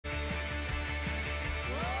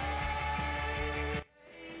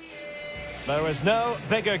There is no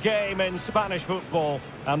bigger game in Spanish football,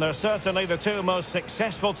 and they're certainly the two most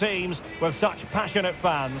successful teams with such passionate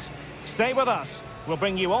fans. Stay with us. We'll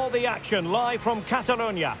bring you all the action live from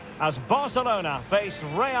Catalonia as Barcelona face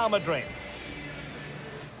Real Madrid.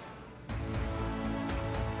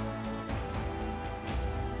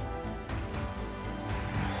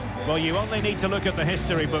 Well, you only need to look at the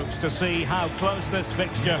history books to see how close this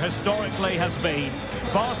fixture historically has been.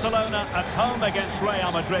 Barcelona at home against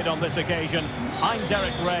Real Madrid on this occasion. I'm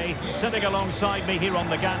Derek Ray. Sitting alongside me here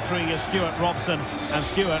on the gantry is Stuart Robson. And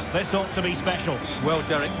Stuart, this ought to be special. Well,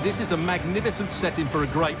 Derek, this is a magnificent setting for a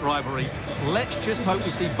great rivalry. Let's just hope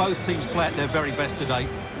we see both teams play at their very best today.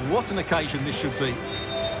 What an occasion this should be.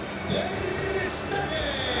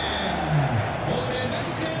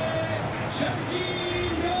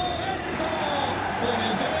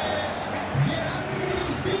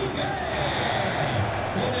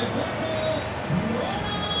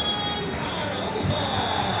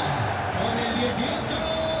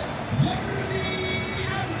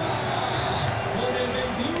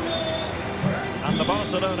 The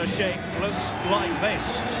Barcelona shape looks like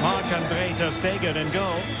this. Marc-André ter Stegen in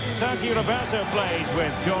goal. Sergio Roberto plays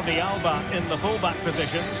with Jordi Alba in the fullback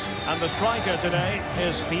positions. And the striker today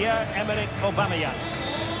is Pierre-Emerick Aubameyang.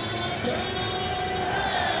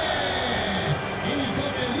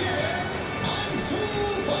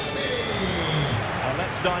 Now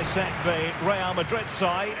let's dissect the Real Madrid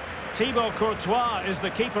side. Thibaut Courtois is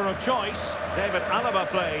the keeper of choice. David Alaba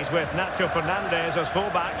plays with Nacho Fernandez as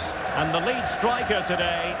fullbacks. And the lead striker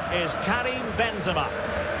today is Karim Benzema.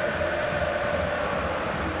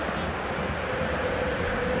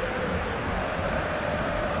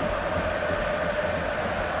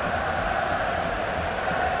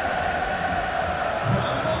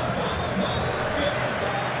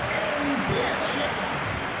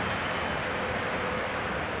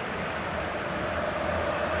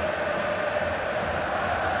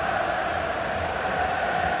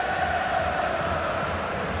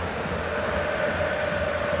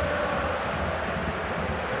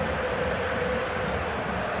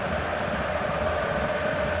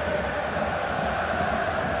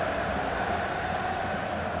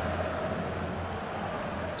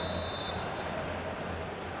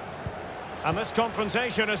 And this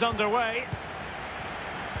confrontation is underway.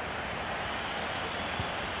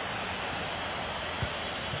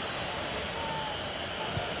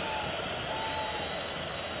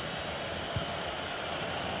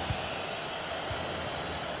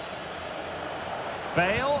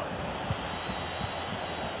 Bale.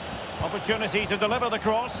 Opportunity to deliver the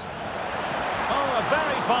cross. Oh, a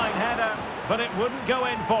very fine header, but it wouldn't go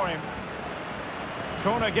in for him.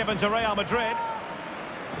 Corner given to Real Madrid.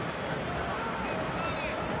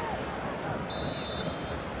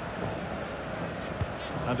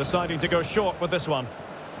 And deciding to go short with this one.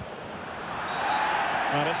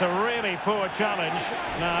 And it's a really poor challenge.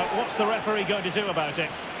 Now, what's the referee going to do about it?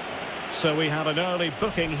 So we have an early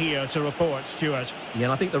booking here to report, Stuart. Yeah,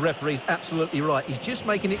 and I think the referee's absolutely right. He's just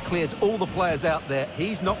making it clear to all the players out there,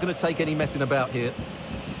 he's not going to take any messing about here.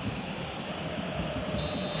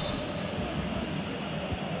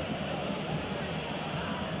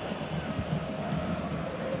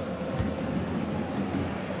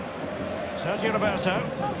 Sergio Roberto.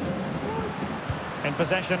 In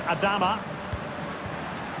possession, Adama.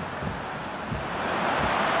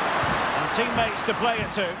 And teammates to play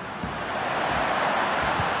it to.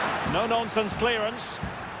 No-nonsense clearance.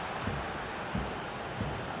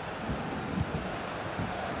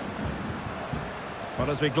 Well,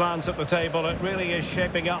 as we glance at the table, it really is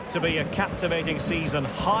shaping up to be a captivating season,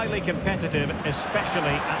 highly competitive, especially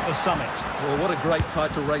at the summit. Well, what a great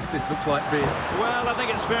title race this looks like being. Well, I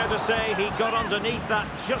think it's fair to say he got underneath that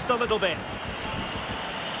just a little bit.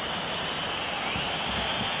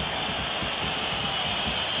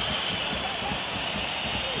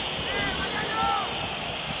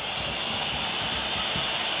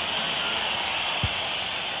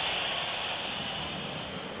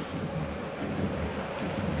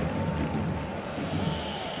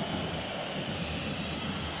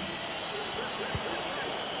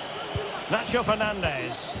 Nacho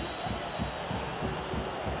Fernandez.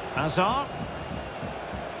 Hazard.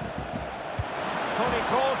 Toni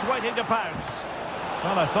Kroos waiting to pounce.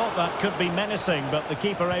 Well, I thought that could be menacing, but the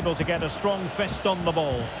keeper able to get a strong fist on the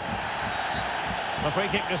ball. The free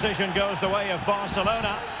kick decision goes the way of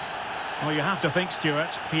Barcelona. Well, you have to think,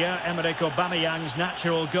 Stuart, Pierre-Emerick Aubameyang's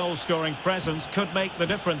natural goal-scoring presence could make the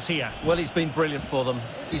difference here. Well, he's been brilliant for them.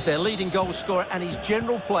 He's their leading goal scorer, and his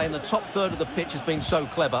general play in the top third of the pitch has been so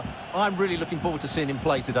clever. I'm really looking forward to seeing him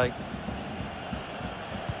play today.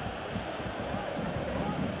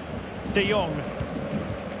 De Jong.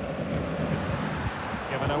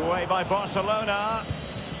 Given away by Barcelona.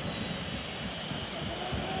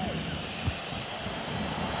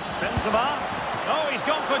 Benzema. Oh, he's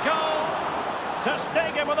gone for goal. Ter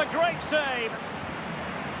Stegen with a great save.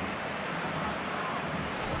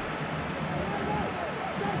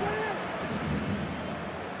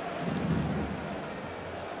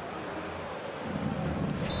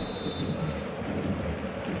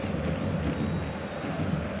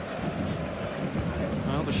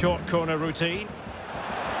 Well, the short corner routine.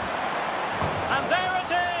 And there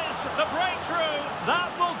it is, the breakthrough.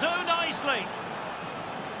 That will do nicely.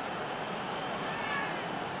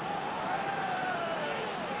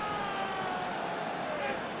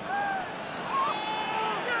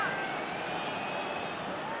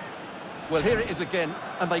 Well, here it is again,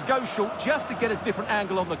 and they go short just to get a different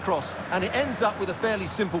angle on the cross, and it ends up with a fairly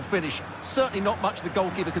simple finish. Certainly not much the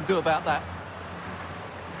goalkeeper can do about that.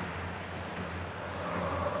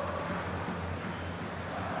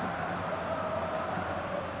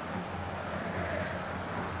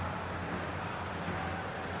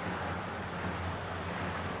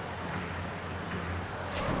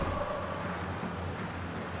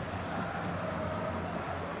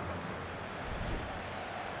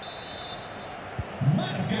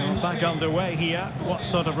 Well, back underway here. What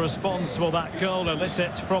sort of response will that goal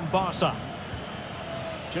elicit from Barca?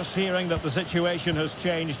 Just hearing that the situation has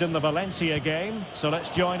changed in the Valencia game, so let's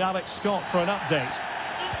join Alex Scott for an update.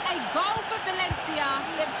 It's a goal for Valencia.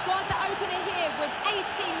 They've scored the opener here with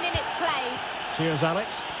 18 minutes played. Cheers,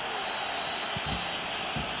 Alex.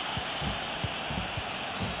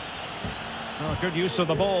 Oh, good use of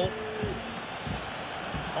the ball.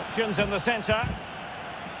 Options in the centre.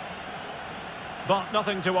 But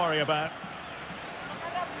nothing to worry about.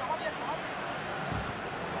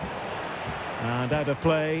 And out of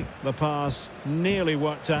play, the pass nearly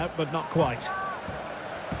worked out, but not quite.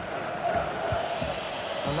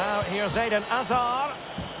 And now here's Eden Hazard.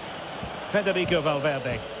 Federico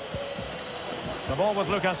Valverde. The ball with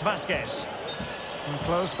Lucas Vazquez. And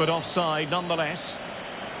close, but offside nonetheless.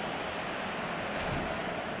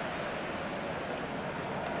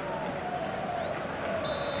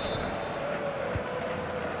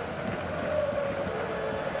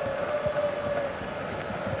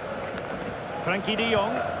 Frankie de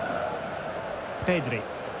Jong. Pedri.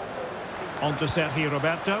 On to Sergio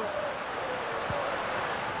Roberto.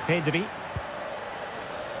 Pedri.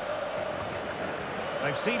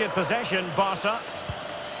 They've ceded possession, Barca.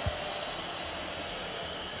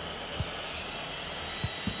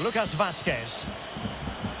 Lucas Vazquez.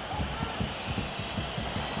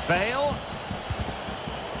 Bale.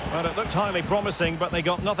 Well, it looked highly promising, but they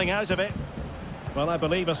got nothing out of it. Well, I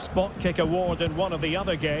believe a spot kick award in one of the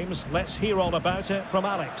other games. Let's hear all about it from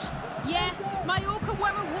Alex. Yeah, Mallorca were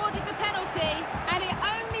awarded the penalty, and it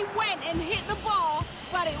only went and hit the bar,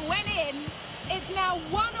 but it went in. It's now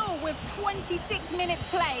 1-1 with 26 minutes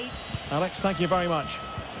played. Alex, thank you very much.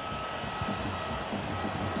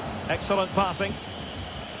 Excellent passing.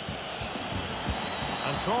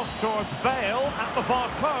 And cross towards Bale at the far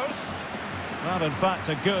post. Well, in fact,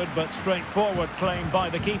 a good but straightforward claim by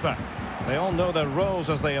the keeper. They all know their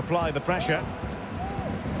roles as they apply the pressure.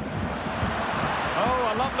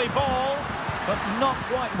 Oh, a lovely ball, but not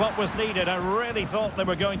quite what was needed. I really thought they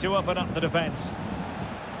were going to open up the defence.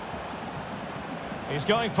 He's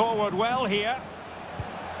going forward well here.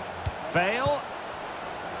 Bale.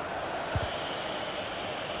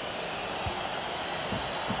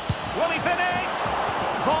 Will he finish?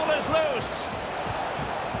 Ball is loose.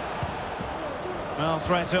 Well,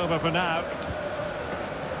 threat over for now.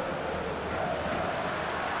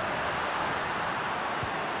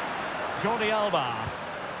 Jordi Alba.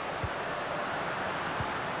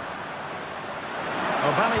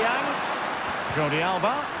 Aubameyang. Jordi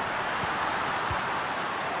Alba.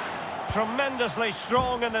 Tremendously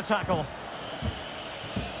strong in the tackle.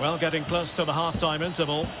 Well, getting close to the half-time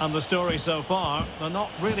interval, and the story so far, they're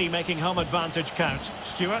not really making home advantage count.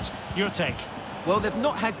 Stuart, your take? Well, they've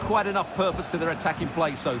not had quite enough purpose to their attacking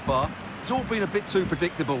play so far. It's all been a bit too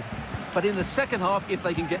predictable. But in the second half, if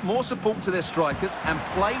they can get more support to their strikers and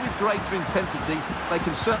play with greater intensity, they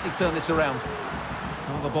can certainly turn this around.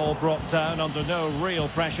 Well, the ball brought down under no real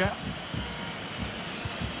pressure.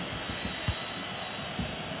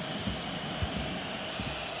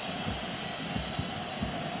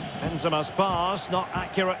 Benzema's pass, not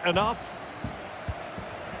accurate enough.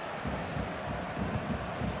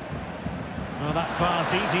 Well, that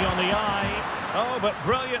pass easy on the eye. Oh, but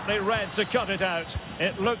brilliantly read to cut it out.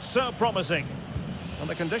 It looked so promising. And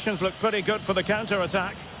the conditions looked pretty good for the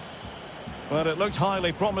counter-attack. Well, it looked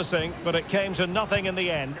highly promising, but it came to nothing in the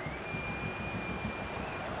end.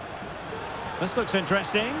 This looks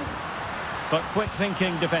interesting, but quick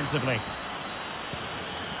thinking defensively.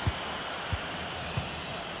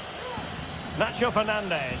 Nacho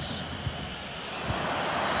Fernandez.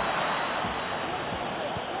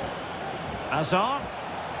 Hazard.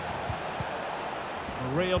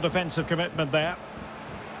 Real defensive commitment there.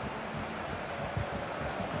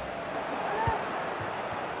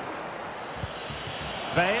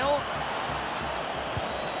 Bale.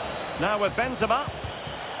 Now with Benzema.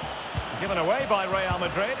 Given away by Real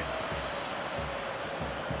Madrid.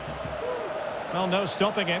 Well, no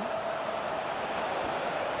stopping him.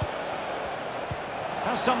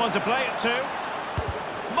 Has someone to play it to.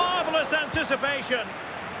 Marvellous anticipation.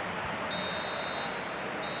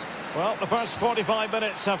 Well, the first 45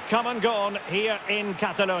 minutes have come and gone here in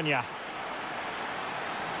Catalonia.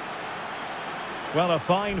 Well, a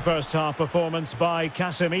fine first-half performance by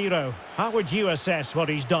Casemiro. How would you assess what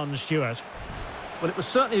he's done, Stuart? Well, it was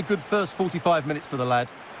certainly a good first 45 minutes for the lad.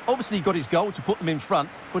 Obviously, he got his goal to put them in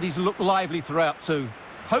front, but he's looked lively throughout too.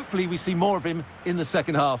 Hopefully, we see more of him in the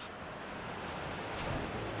second half.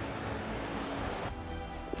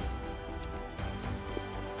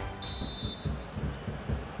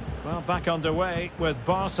 Well, back underway with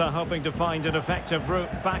Barca hoping to find an effective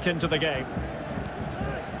route back into the game.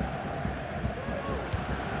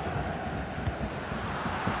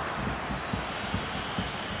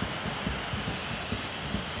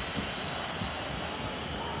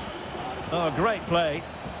 Oh, great play.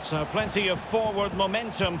 So plenty of forward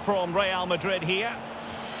momentum from Real Madrid here.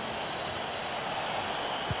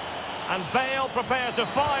 And Bale prepared to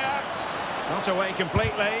fire. Not away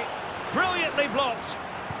completely. Brilliantly blocked.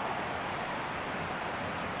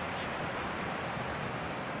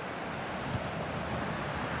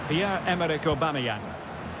 Pierre-Emerick Aubameyang.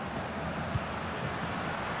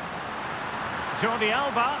 Jordi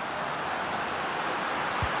Alba.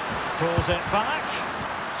 Pulls it back.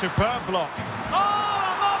 Superb block. Oh,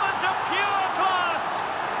 a moment of pure class!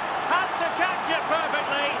 Had to catch it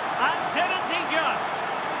perfectly, and didn't he just?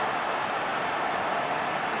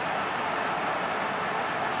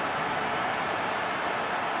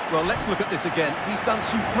 Well, let's look at this again. He's done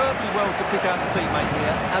superbly well to pick out a teammate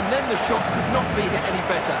here, and then the shot could not be hit any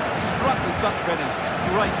better. Struck with such venom.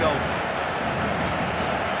 Great goal.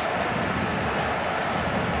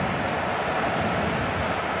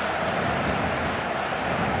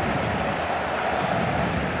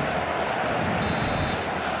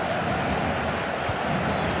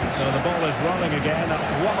 So the ball is rolling again at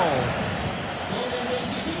 1-1.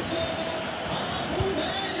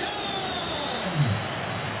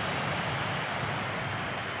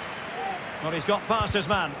 Well, he's got past his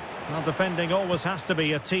man. Well, defending always has to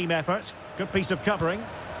be a team effort. Good piece of covering.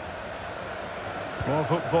 More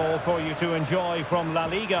football for you to enjoy from La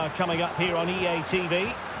Liga coming up here on EA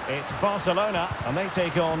TV. It's Barcelona, and they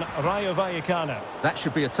take on Rayo Vallecano. That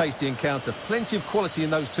should be a tasty encounter. Plenty of quality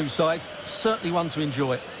in those two sides. Certainly one to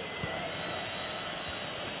enjoy.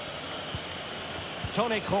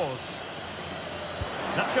 Toni Kroos.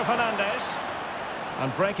 Nacho Fernandez.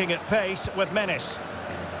 And breaking at pace with menace.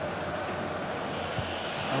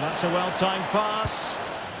 And that's a well-timed pass.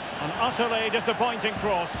 An utterly disappointing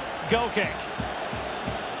cross. Goal kick.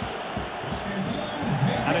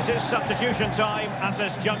 And it is substitution time at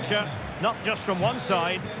this juncture. Not just from one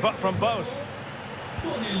side, but from both.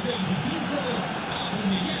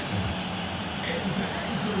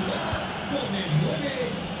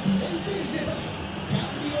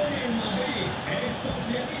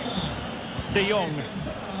 De Jong.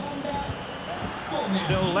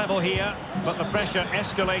 Still level here, but the pressure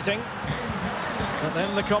escalating. But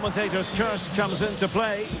then the commentator's curse comes into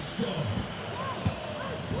play.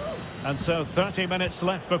 And so 30 minutes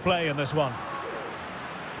left for play in this one.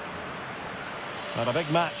 And a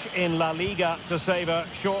big match in La Liga to savour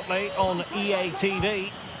shortly on EA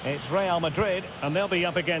TV. It's Real Madrid, and they'll be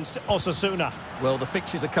up against Osasuna. Well, the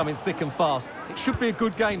fixtures are coming thick and fast. It should be a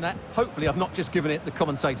good game, that. Hopefully, I've not just given it the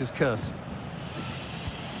commentator's curse.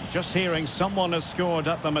 Just hearing someone has scored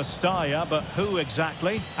at the Mestalla, but who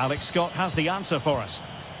exactly? Alex Scott has the answer for us.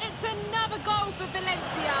 It's another goal for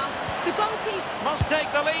Valencia. The goalkeeper Must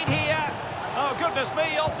take the lead here. Oh, goodness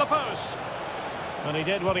me, off the post. And he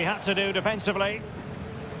did what he had to do defensively.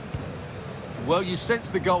 Well, you sense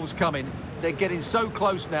the goals coming. They're getting so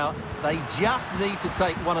close now. They just need to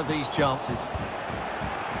take one of these chances.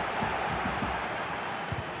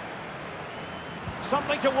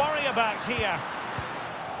 Something to worry about here.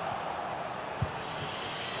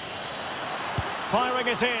 Firing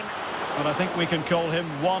it in. And I think we can call him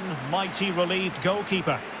one mighty relieved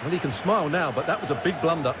goalkeeper. Well, he can smile now, but that was a big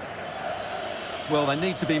blunder. Well, they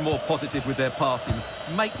need to be more positive with their passing,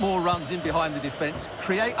 make more runs in behind the defence,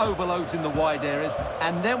 create overloads in the wide areas,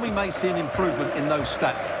 and then we may see an improvement in those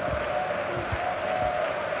stats.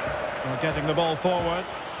 We're getting the ball forward.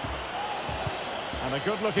 And a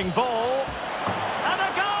good-looking ball. And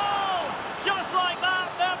a goal! Just like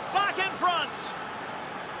that, they're back in front.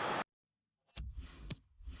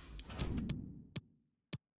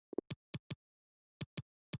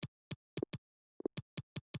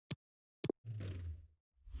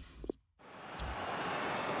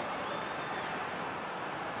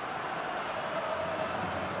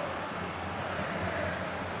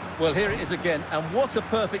 Well, here it is again, and what a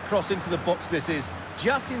perfect cross into the box this is.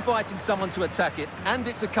 Just inviting someone to attack it, and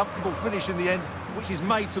it's a comfortable finish in the end, which is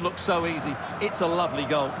made to look so easy. It's a lovely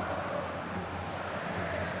goal.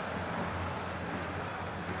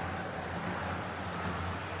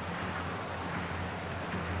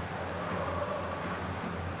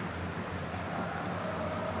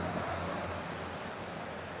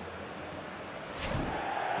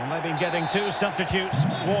 And they've been getting two substitutes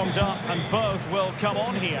warmed up, and both will come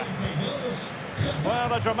on here.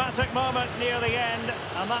 Well, a dramatic moment near the end,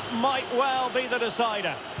 and that might well be the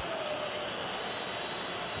decider.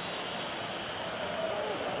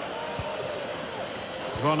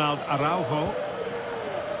 Ronald Araujo.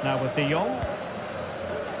 Now with De Jong.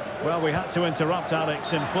 Well, we had to interrupt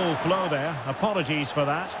Alex in full flow there. Apologies for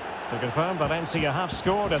that. To confirm, Valencia have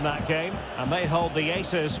scored in that game, and they hold the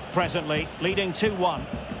aces presently, leading 2-1.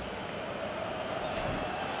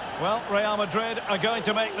 Well, Real Madrid are going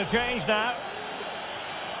to make the change now.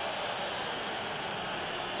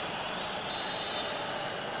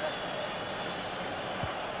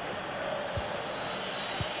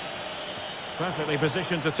 Perfectly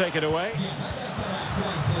positioned to take it away.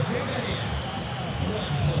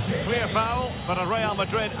 Clear foul, but a Real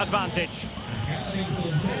Madrid advantage.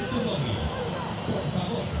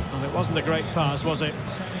 And it wasn't a great pass, was it?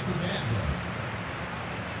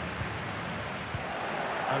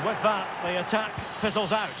 And with that, the attack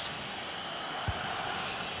fizzles out.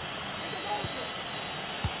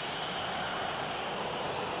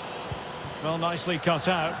 Well, nicely cut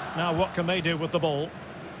out. Now what can they do with the ball?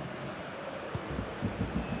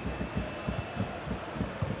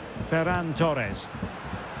 Ferran Torres.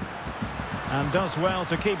 And does well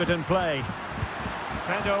to keep it in play.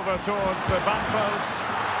 Fed over towards the back post.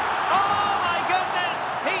 Oh my goodness!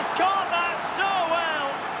 He's caught that so well!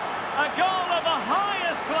 A goal of the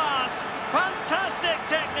highest class. Fantastic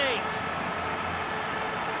technique.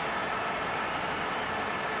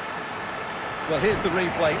 Well, here's the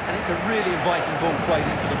replay, and it's a really inviting ball played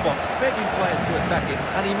into the box, begging players to attack it,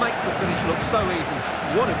 and he makes the finish look so easy.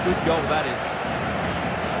 What a good goal that is.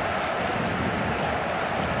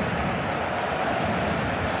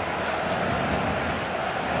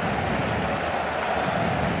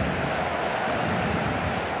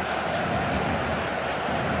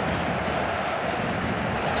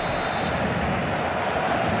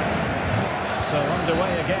 So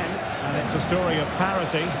underway again, and it's a story of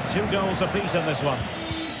parity. 2 goals apiece in this one.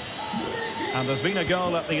 And there's been a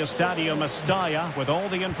goal at the Estadio Mestalla with all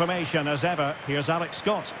the information as ever. Here's Alex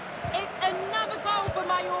Scott. It's another goal for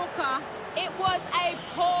Mallorca. It was a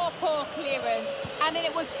poor clearance, and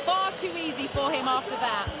it was far too easy for him after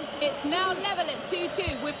that. It's now level at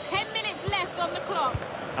 2-2 with 10 minutes left on the clock.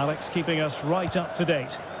 Alex keeping us right up to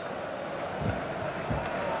date.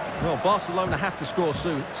 Well, Barcelona have to score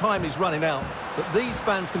soon. Time is running out. But these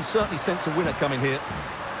fans can certainly sense a winner coming here.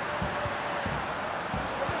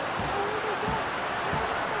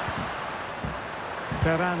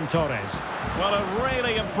 Ferran Torres. Well, a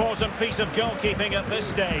really important piece of goalkeeping at this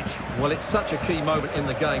stage. Well, it's such a key moment in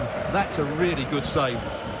the game. That's a really good save.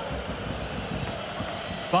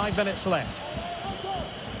 5 minutes left.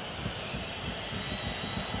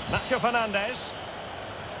 Nacho Fernandez.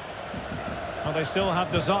 Well, they still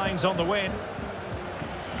have designs on the win.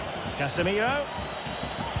 Casemiro.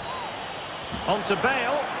 On to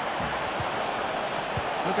Bale.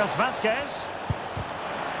 Lucas Vazquez.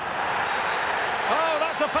 Oh,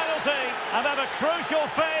 that's a penalty. And at a crucial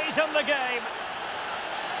phase in the game.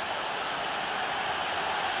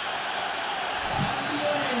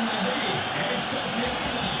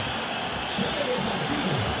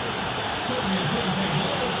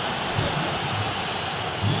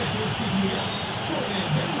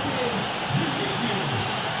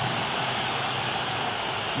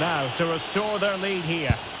 Now to restore their lead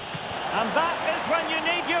here. And that is when you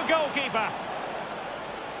need your goalkeeper.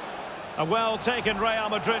 A well-taken Real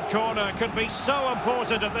Madrid corner could be so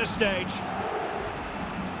important at this stage.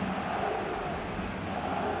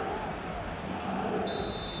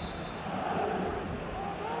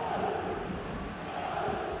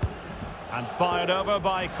 fired over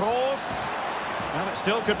by Kroos. And it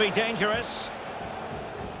still could be dangerous.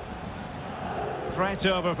 Threat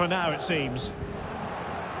over for now, it seems.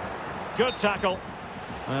 Good tackle.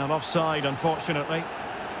 Well, offside, unfortunately.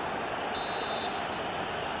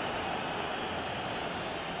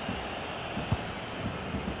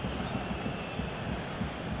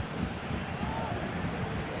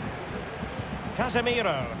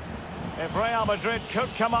 Casemiro. If Real Madrid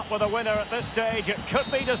could come up with a winner at this stage, it could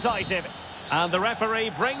be decisive. And the referee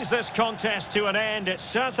brings this contest to an end. It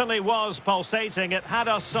certainly was pulsating. It had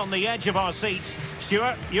us on the edge of our seats.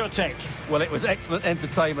 Stuart, your take? Well, it was excellent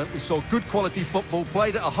entertainment. We saw good quality football,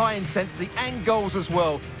 played at a high intensity and goals as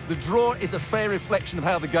well. The draw is a fair reflection of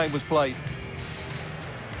how the game was played.